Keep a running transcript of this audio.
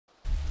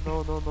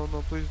No, no, no,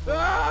 no, please no.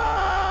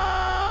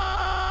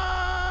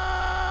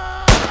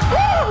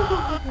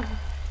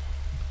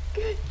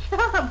 Good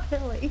job,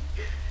 Billy.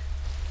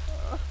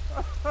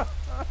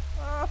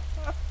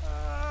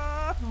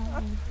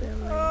 Oh,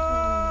 Billy.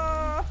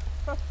 Oh.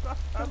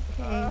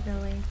 Okay,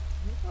 Billy.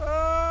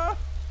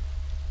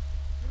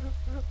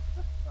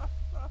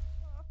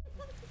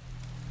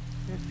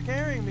 You're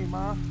scaring me,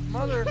 Ma.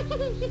 Mother.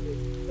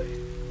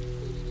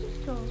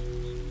 Stop.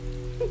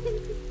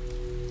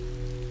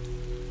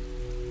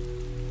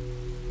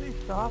 Please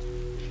stop.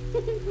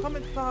 Come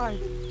inside.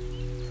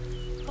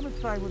 Come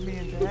inside with me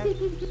and Dad.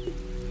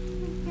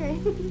 Okay.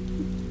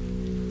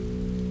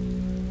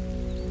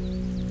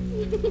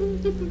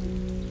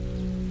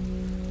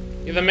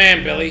 You're the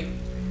man, Billy.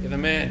 You're the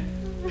man.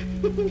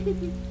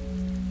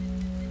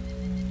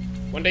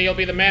 One day you'll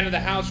be the man of the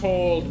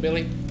household,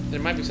 Billy. There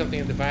might be something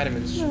in the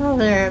vitamins. Oh,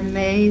 they're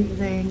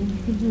amazing.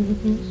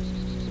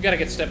 We gotta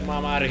get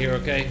stepmom out of here,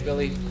 okay,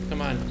 Billy?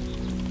 Come on.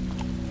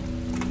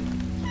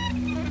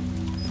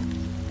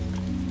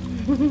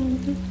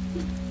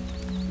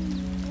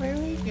 Where are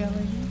we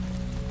going?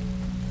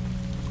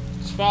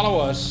 Just follow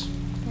us.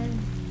 I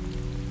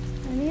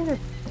need a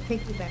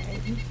piggy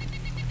bag.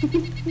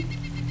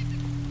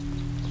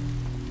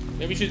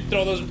 Maybe you should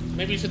throw those.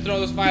 Maybe you should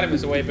throw those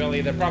vitamins away, Billy.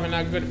 They're probably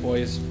not good for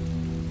you.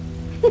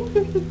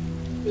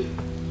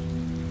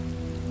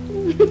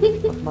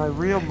 But my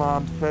real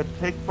mom said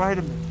take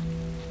vitamins.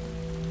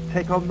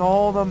 Take them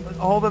all them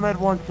at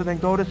once and then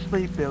go to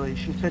sleep, Billy.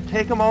 She said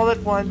take them all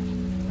at once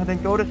and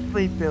then go to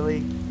sleep,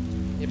 Billy.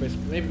 Yeah, but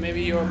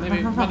maybe your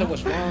mother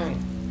was wrong.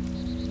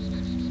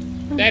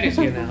 Daddy's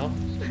here now.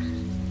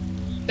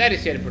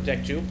 Daddy's here to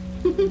protect you.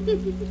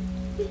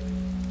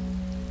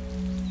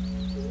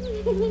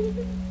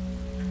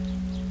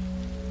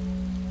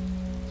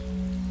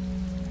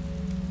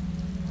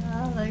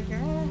 Oh, the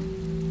grass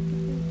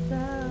is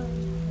so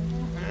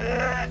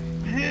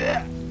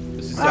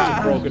This is such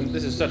a broken.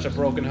 This is such a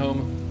broken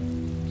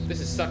home.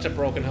 This is such a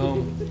broken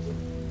home.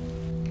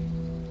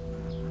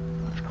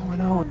 What's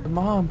going on with the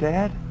mom,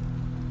 Dad?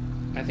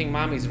 I think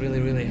mommy's really,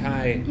 really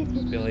high,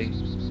 Billy.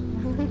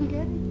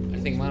 good. I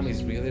think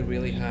mommy's really,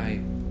 really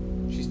high.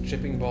 She's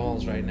tripping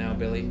balls right now,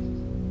 Billy.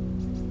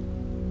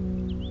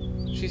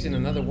 She's in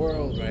another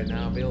world right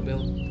now, Bill.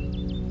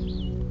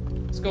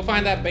 Let's go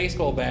find that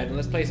baseball bat and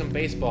let's play some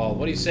baseball.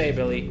 What do you say,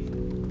 Billy?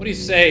 What do you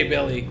say,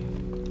 Billy?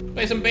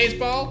 Play some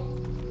baseball?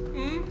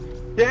 Hmm?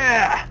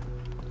 Yeah!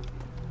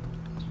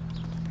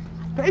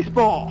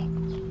 Baseball!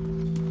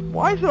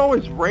 Why is it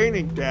always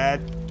raining,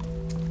 Dad?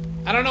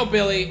 I don't know,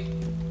 Billy.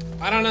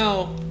 I don't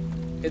know.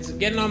 It's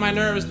getting on my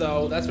nerves,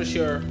 though, that's for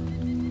sure.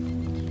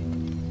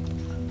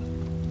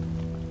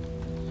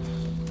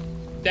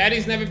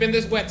 Daddy's never been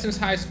this wet since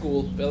high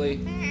school, Billy.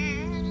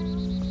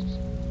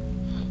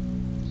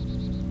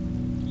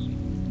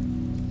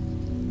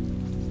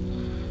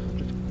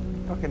 Just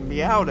fucking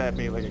meowed at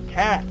me like a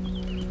cat.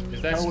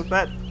 How was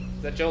that?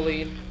 Is that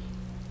Jolene?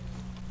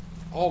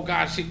 Oh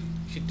God, she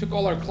took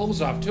all her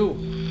clothes off too.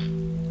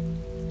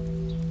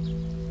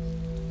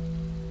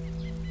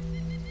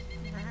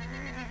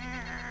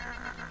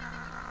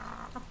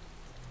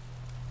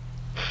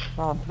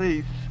 Mom,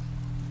 please.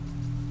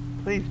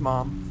 Please,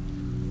 Mom.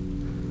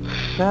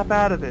 Snap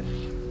out of this.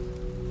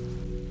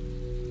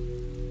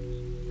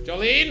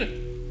 Jolene?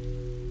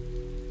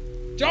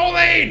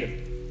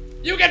 Jolene!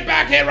 You get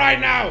back here right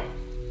now!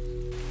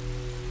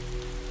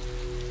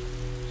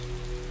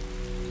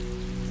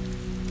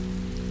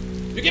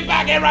 You get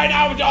back here right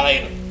now,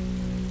 Jolene!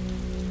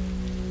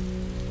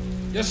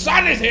 Your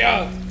son is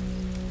here!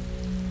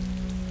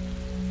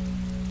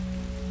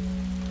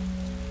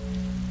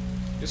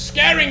 You're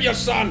scaring your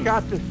son! I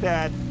got this,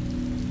 Dad.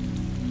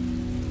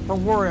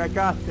 Don't worry, I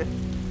got this.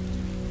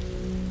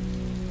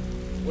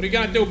 What are you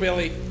gonna do,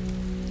 Billy?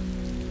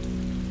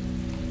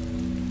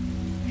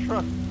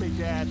 Trust me,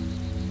 Dad.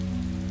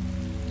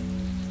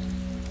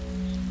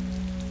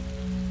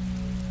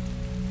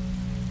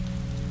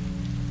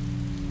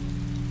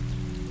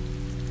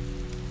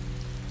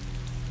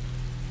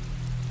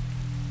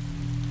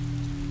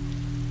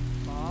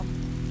 Mom?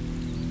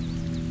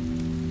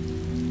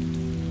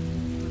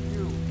 For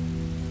you.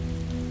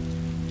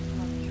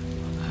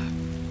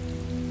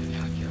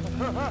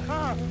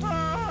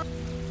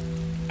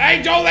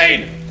 Hey,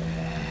 Jolene!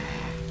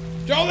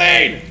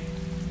 Jolene!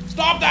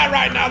 Stop that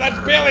right now, that's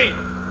Billy!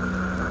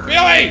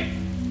 Billy!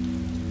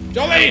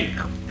 Jolene!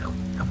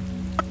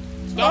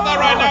 Stop that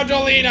right now,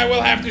 Jolene, I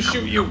will have to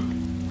shoot you!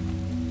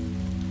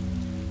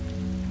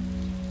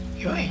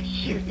 You ain't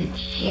shooting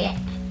shit.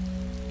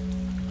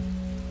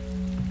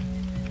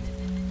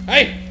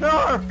 Hey! Kill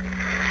her!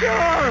 Kill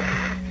her!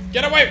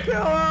 Get away!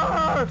 Kill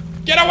her!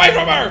 Get away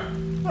from her!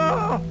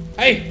 Oh!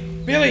 Hey!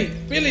 Billy!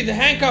 Billy, the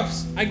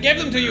handcuffs! I gave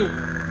them to you!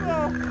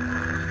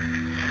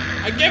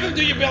 I gave them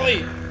to you,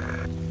 Billy!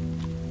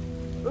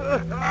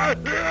 Put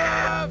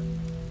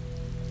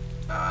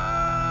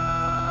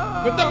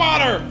them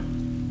on her!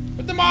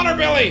 Put them on her,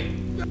 Billy!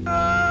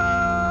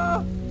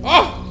 Oh!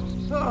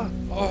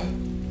 Oh!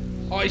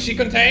 Oh, is she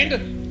contained?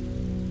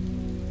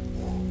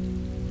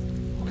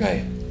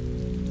 Okay.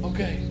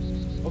 Okay.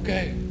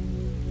 Okay.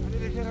 I need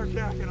to get her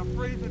jacket. I'm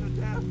freezing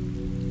to death.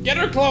 Get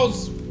her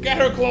clothes! Get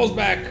her clothes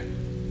back!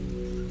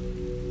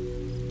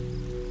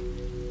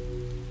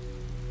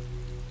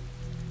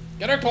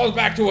 Get her clothes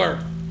back to her!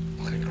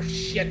 Fucking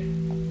shit.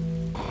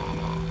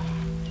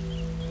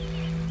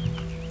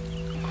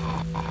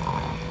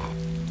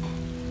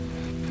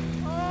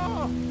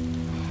 Oh!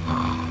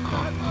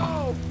 God,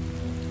 no!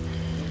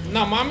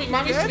 No, mommy's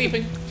Dead?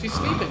 sleeping. She's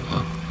sleeping.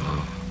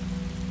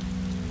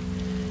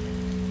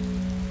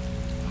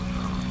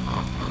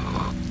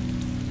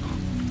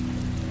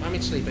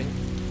 Mommy's sleeping.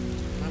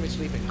 Mommy's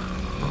sleeping.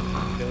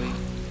 Billy.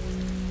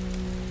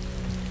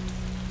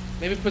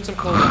 Maybe put some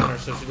clothes on her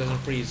so she doesn't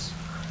freeze.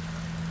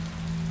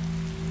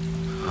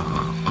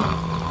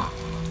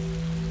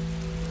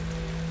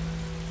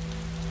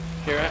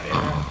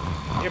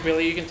 Here,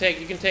 Billy. You can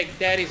take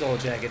Daddy's old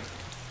jacket.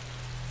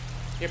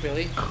 Here,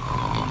 Billy.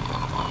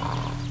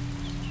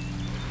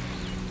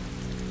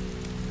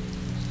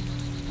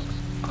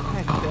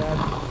 Thanks,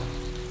 Dad.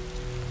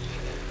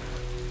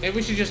 Maybe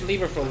we should just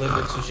leave her for a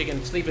little bit so she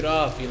can sleep it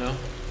off, you know?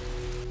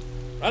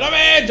 Right over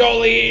here,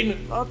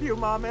 Jolene! Love you,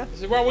 Mama.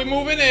 This is where we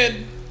moving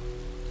in.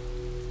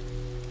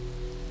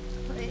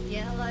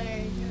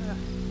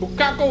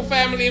 Bukako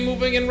family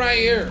moving in right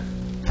here.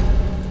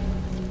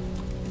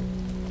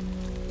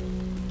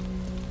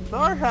 It's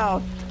our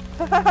house.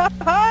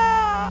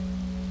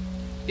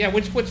 Yeah,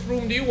 which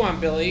room do you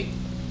want, Billy?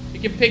 You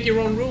can pick your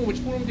own room. Which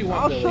room do you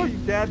want, I'll Billy? show you,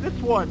 Dad. This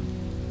one.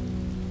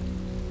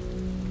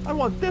 I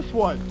want this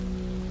one.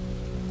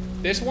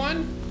 This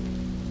one?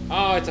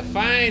 Oh, it's a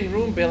fine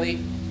room, Billy.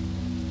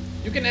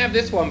 You can have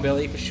this one,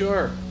 Billy, for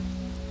sure.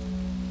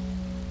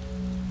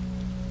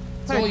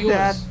 It's all Thanks, yours.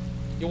 Dad.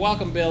 You're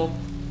welcome, Bill.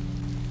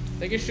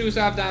 Take your shoes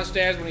off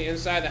downstairs when you're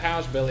inside the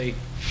house, Billy.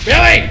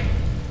 Billy!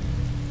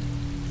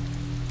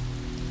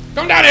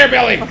 Come down here,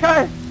 Billy!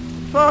 Okay.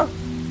 Sir.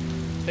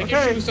 Take your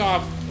Okay. shoes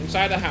off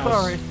inside the house.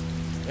 Sorry.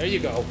 There you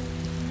go.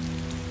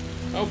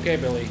 Okay,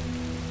 Billy.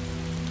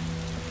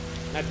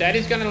 Now,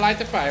 Daddy's gonna light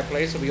the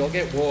fireplace so we all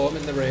get warm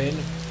in the rain.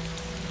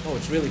 Oh,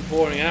 it's really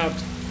pouring out.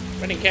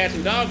 Raining cats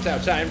and dogs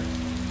outside.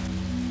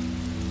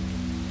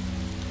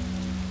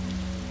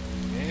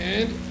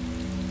 And...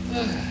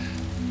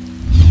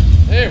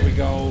 there we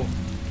go.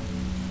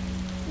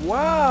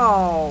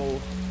 Wow.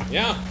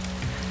 Yeah.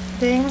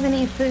 Do you have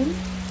any food?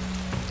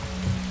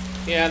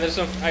 Yeah, there's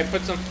some... I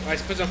put some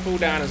food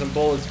down and some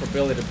bullets for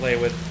Billy to play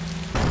with.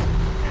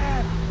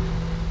 Dad.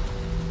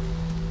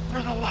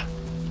 There's a light.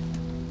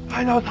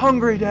 I know it's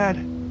hungry, Dad.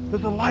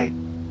 There's a light.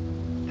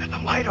 There's a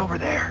light over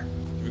there.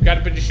 You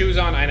gotta put your shoes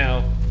on, I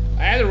know.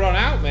 I had to run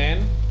out,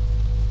 man.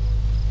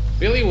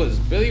 Billy was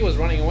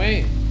running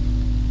away.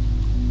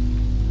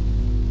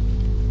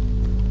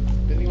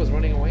 Billy was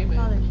running away, man.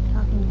 Father's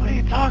talking. What are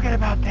you talking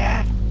about,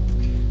 Dad?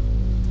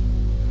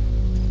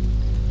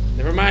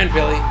 Never mind,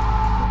 Billy.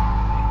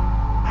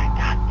 I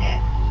got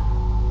this.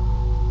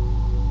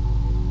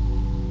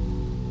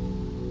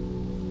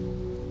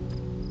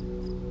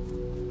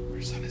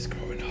 Our son is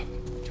growing up,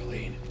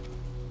 Jolene.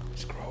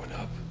 He's growing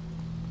up.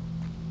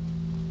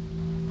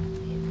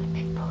 He's a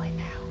big boy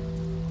now.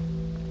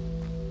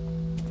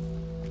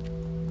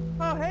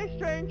 Oh, hey,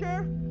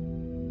 stranger.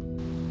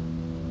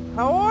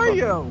 How are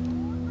you?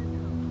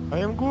 I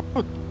am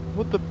good.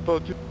 What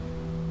about you?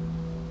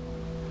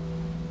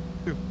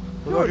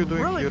 What are you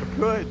doing really here?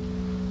 good.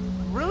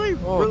 Really,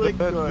 Oh, really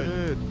that's good.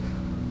 good.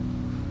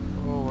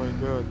 Oh my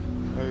god.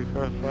 I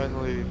have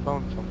finally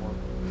found someone.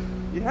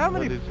 You have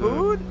What any is,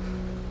 food?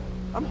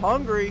 I'm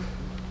hungry.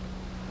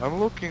 I'm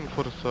looking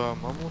for some.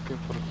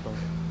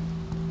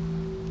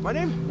 My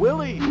name's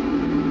Willie.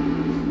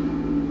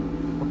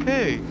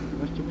 Okay.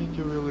 Nice to meet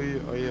you,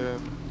 Willie. I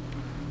am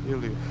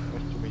Willie.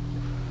 Nice to meet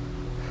you.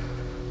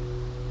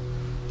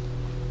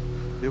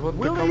 Do you want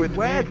to come Willie with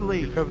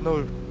Wadley. me?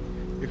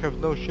 You have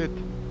no shit.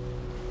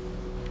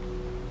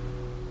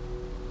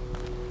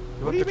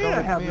 You What want do you to mean come I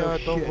with have me? no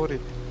Don't shit? worry.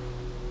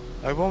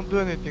 I won't do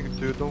anything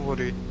to you, don't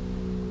worry.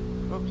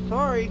 I'm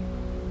sorry.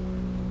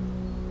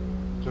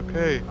 It's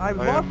okay. I am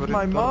lost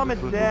my retarded mom a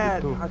and little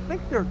dad. bit too. I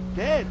think they're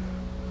dead.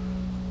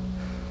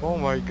 Oh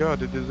my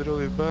god, it is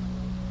really bad.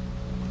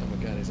 Oh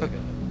my god, he's like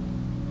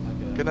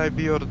a... Can I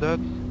be your dad?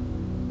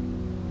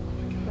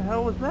 What the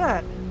hell was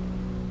that?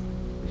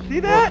 You see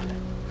that?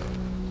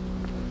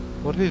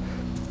 What is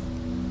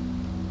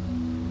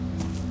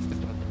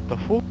the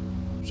fool?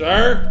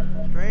 Sir?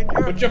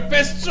 Stranger, Put your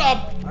fists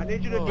up! I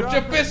need you to Put drop Put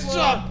your to the fists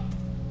floor. up!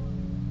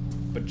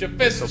 Put your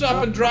fists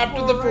up and drop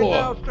to the Right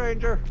now, floor!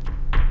 stranger.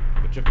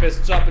 Put your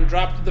fists up and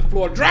drop to the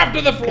floor! Drop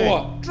to the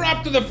floor!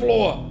 Drop to the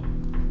floor!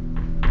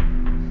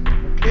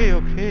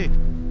 Okay.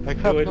 I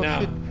have Do it no now.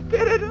 shit.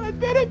 Did it! I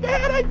did it,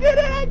 Dad! I did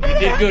it! I did You it!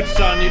 did good,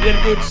 son. You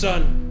did good,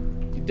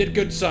 son. You did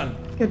good, son.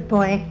 Good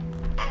boy.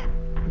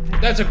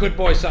 That's a good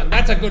boy, son.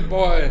 That's a good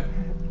boy.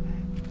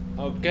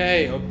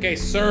 Okay,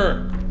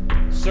 sir.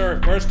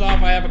 Sir, first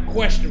off, I have a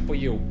question for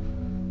you.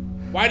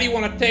 Why do you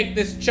want to take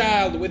this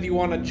child with you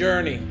on a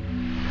journey?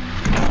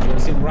 Doesn't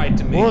seem right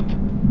to me. What?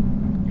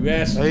 You You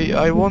asked.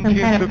 I want Some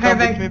him kind to of come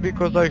with pervert. me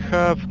because I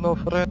have no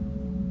friend.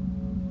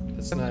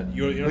 That's not.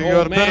 You're an You are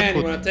old man.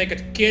 You barefoot. want to take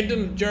a kid on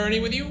a journey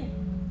with you?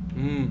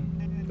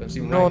 Doesn't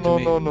seem No, right to no,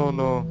 me. no, no,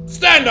 no.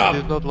 Stand up!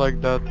 It's not like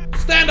that.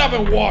 Stand up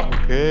and walk!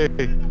 Okay.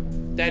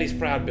 Daddy's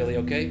proud, Billy,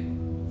 okay?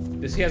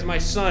 This here's my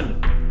son,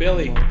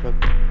 Billy.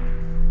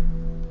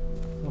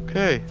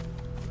 Okay.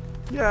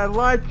 Yeah, I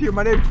lied to you.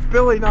 My name's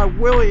Billy, not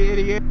Willie,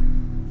 idiot.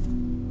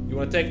 You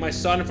wanna take my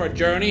son for a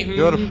journey?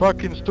 You're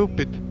fucking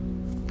stupid.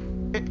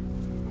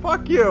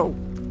 Fuck you.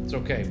 It's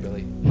okay,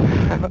 Billy.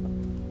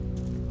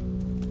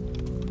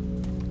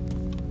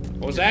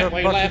 What was that? You're Why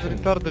are you fucking laughing?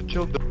 retarded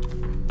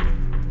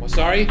children. Well,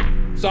 sorry?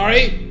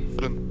 Sorry?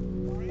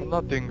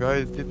 Nothing,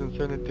 I didn't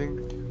say anything.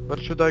 Where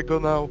should I go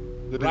now?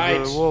 There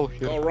Right. is a wall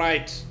here. Go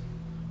right.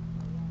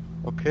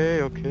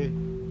 Okay, okay.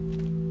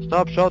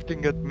 Stop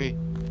shouting at me.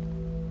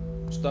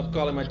 Stop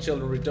calling my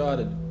children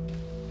retarded.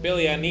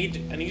 Billy, I need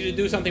you to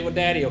do something with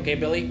Daddy, okay,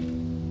 Billy?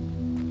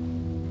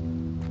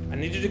 I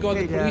need you to go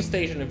to the Hey, police Dad.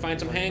 station and find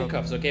some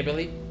handcuffs, okay,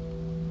 Billy?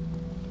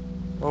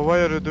 Oh, why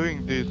are you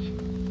doing this?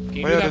 Can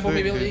you Why do are that you for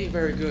me, doing Billy?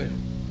 Very good.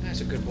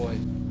 That's a good boy.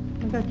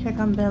 I'll go check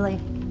on Billy.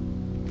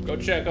 Go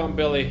check on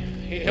Billy.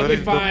 He'll Where be is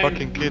the fine.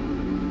 fucking kid?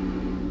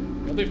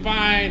 He'll be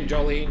fine,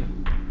 Jolene.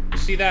 You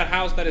see that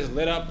house that is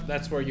lit up?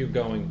 That's where you're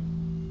going.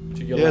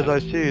 To your Yes, I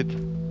left. see it.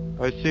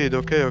 I see it.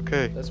 Okay,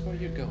 okay. That's where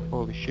you're going.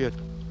 Holy shit.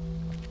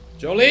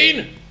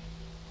 Jolene!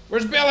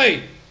 Where's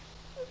Billy?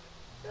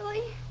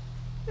 Billy?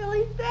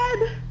 Billy's dead.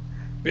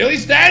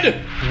 Billy's dead?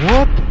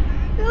 What?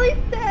 Billy's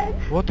dead.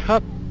 What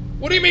happened?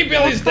 What do you mean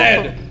Billy's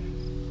dead?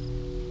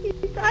 He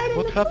died in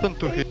What the happened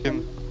to police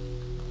him?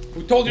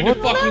 Who told you What?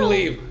 to fucking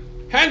leave?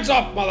 Hands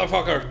up,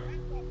 motherfucker!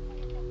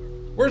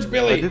 Where's I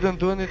Billy? didn't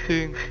do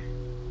anything.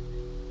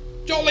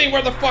 Jolene,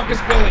 where the fuck is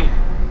Billy?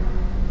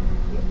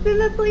 He's in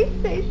the police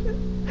station.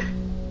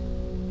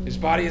 His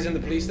body is in the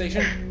police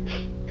station?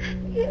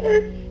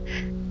 Yes.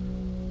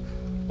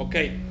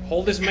 Okay,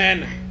 hold this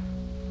man.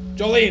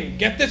 Jolene,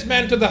 get this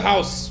man to the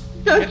house.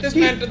 Don't Get this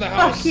you man to the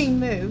house. fucking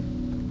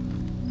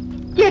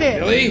move. Get it.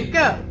 Billy?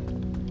 Go.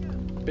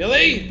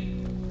 Billy?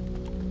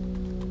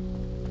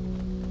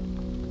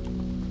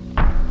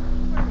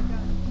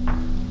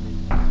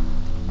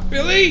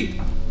 Billy?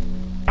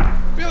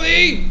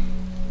 Billy?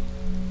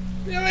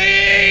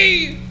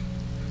 Billy?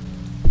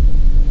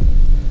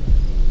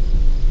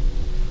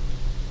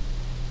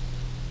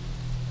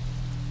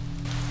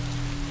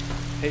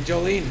 Hey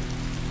Jolene.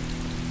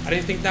 I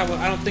don't think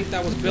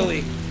that was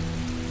Billy.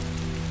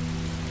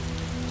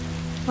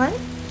 What?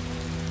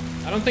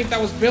 I don't think that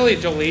was Billy,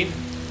 Jolene.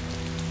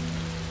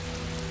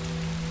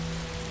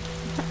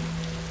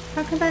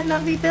 How can that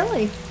not be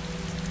Billy?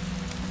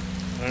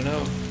 I don't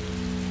know.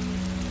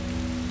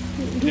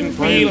 He Didn't was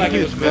feel like like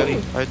it was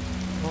Billy.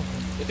 Oh,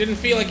 It didn't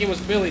feel like it was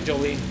Billy,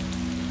 Jolene.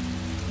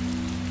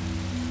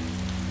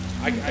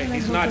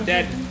 He's not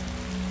dead.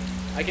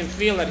 I can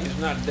feel that he's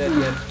not dead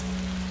yet.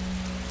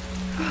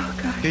 Oh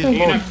god. He's Can you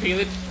Boy. not feel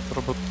it?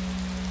 Robot.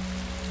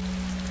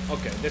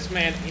 Okay, this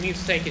man, he needs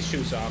to take his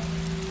shoes off.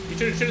 You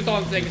should have told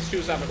him to take his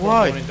shoes off before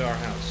Why? going into our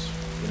house.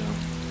 You know.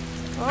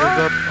 Is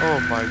that? Oh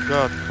my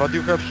god. But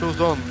you have shoes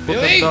on. Put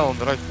Billy? them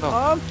down right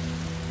now.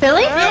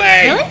 Billy?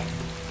 Billy! Billy?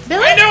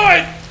 Billy? I knew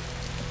it!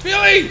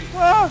 Billy!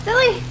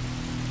 Billy?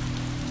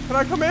 Can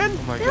I come in?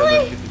 Oh my Billy?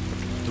 god, that kid is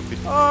fucking stupid.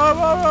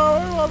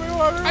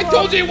 I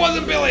told you it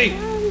wasn't Billy!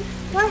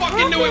 What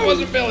Fucking knew it happened?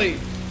 wasn't Billy!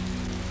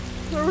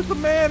 There was a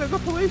man at the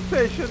police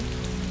station.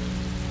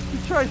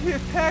 He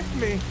attacked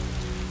me.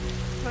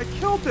 I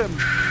killed him.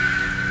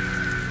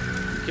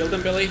 You killed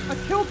him, Billy? I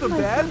killed Oh him, my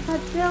Dad.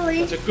 God, Billy.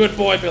 That's a good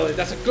boy, Billy.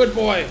 That's a good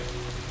boy.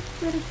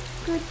 Good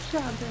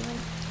job, Billy.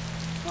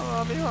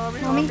 Mommy.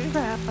 Mommy's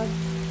proud.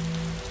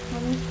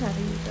 Mommy's proud of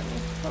you, Billy.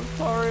 I'm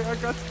sorry. I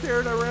got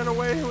scared. I ran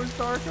away. It was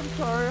dark. I'm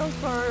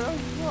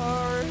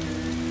sorry.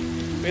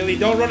 Billy,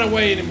 don't run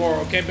away anymore,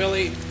 okay,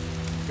 Billy?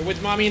 You're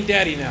with Mommy and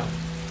Daddy now.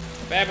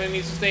 Family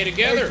needs to stay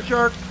together. Hey,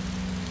 jerk.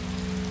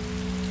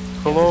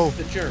 Hello. This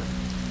is the jerk.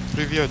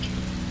 Привет.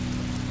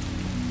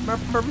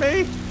 Remember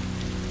me?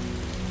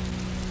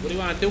 What do you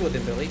want to do with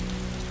him, Billy?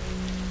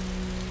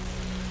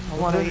 I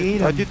want to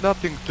eat I him. did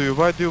nothing to you.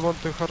 Why do you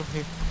want to harm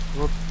me?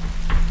 What?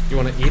 You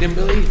want to eat him,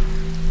 Billy?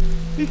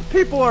 These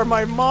people are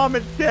my mom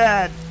and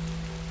dad.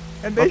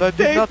 And they But I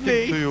did saved nothing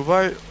me. to you.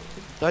 Why?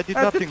 I did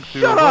I nothing said, to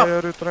you. shut Why up!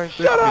 are you trying to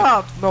Shut hit me?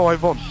 up! No, I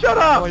won't. Shut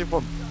up! No, I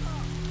won't.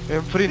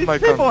 I'm free in These my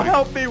people country.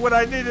 helped me when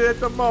I needed it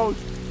the most.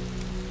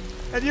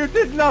 And you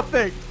did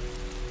nothing.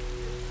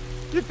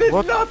 You did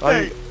What?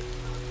 nothing.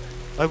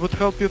 I would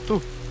help you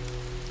too.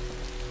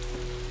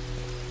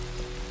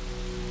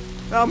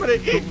 Now I'm gonna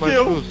Took eat my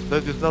you. shoes.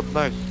 That is not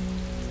nice.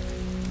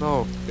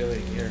 No. Billy,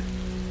 here.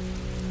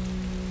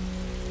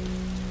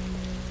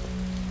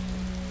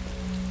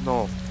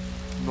 No.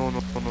 No.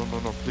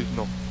 Please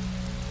no.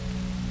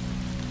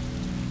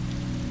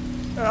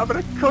 And I'm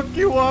gonna cook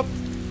you up.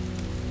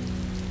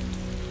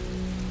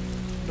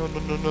 No.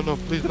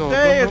 Please no.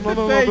 Today No, is no, the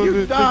no, day no, you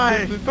please,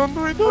 die, please, don't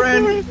do it.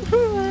 friend. Don't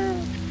do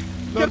it.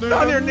 Get No,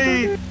 on your no, no,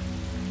 knees.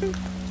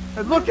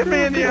 And look at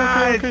me in the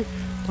eyes.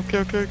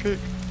 Okay.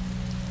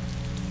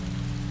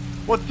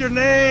 What's your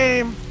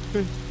name?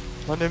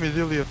 My name is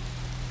Ilya.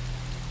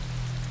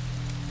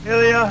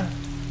 Ilya.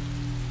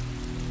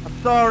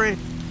 I'm sorry.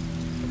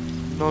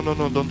 No,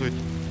 don't do it.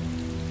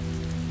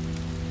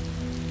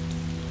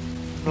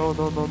 No,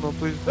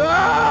 please.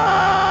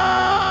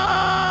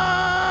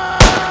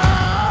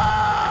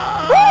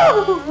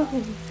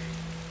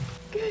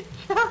 Good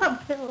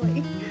job,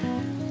 Billy.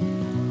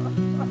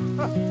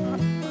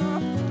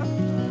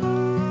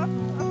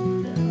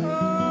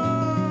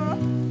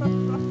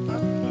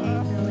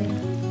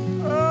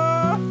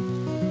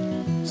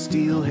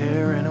 Steel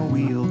hair and a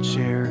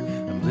wheelchair,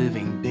 I'm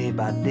living day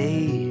by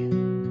day.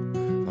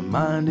 My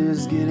mind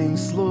is getting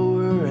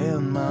slower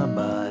and my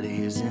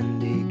body is in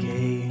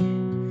decay.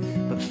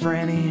 But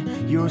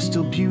Frannie, you're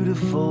still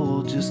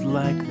beautiful, just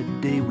like the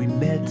day we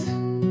met.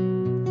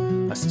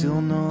 I still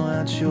know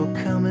that you're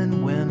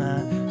coming when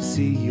I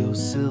see your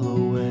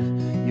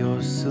silhouette,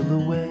 your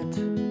silhouette.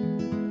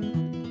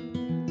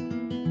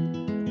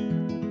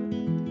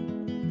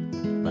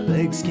 My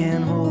legs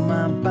can't hold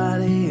my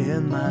body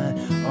and my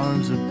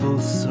arms are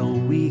both so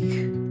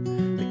weak.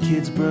 The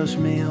kids brush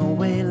me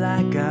away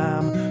like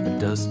I'm a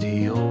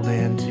dusty old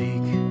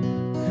antique.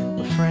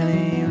 But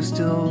Frannie, you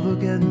still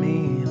look at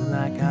me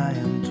like I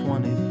am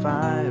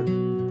 25.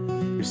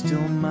 You're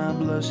still my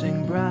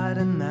blushing bride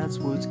and that's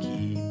what's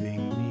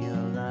keeping me